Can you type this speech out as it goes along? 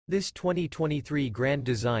This 2023 Grand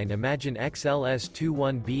Design Imagine XLS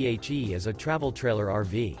 21BHE is a travel trailer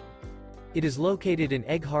RV. It is located in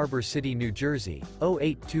Egg Harbor City, New Jersey,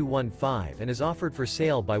 08215 and is offered for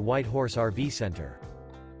sale by White Horse RV Center.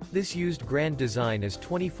 This used Grand Design is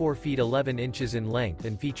 24 feet 11 inches in length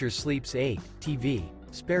and features sleeps 8, TV,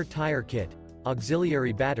 spare tire kit,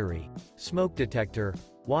 auxiliary battery, smoke detector,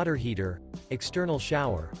 water heater, external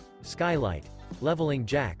shower, skylight, leveling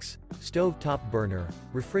jacks, stove top burner,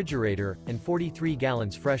 refrigerator, and 43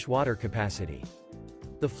 gallons fresh water capacity.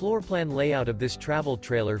 The floor plan layout of this travel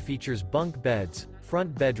trailer features bunk beds,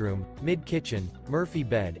 front bedroom, mid-kitchen, Murphy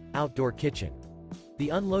bed, outdoor kitchen. The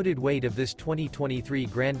unloaded weight of this 2023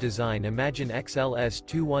 Grand Design Imagine XLS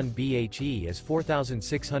 21BHE is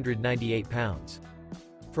 4,698 pounds.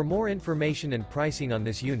 For more information and pricing on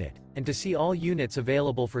this unit, and to see all units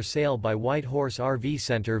available for sale by White Horse RV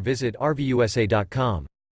Center, visit RVUSA.com.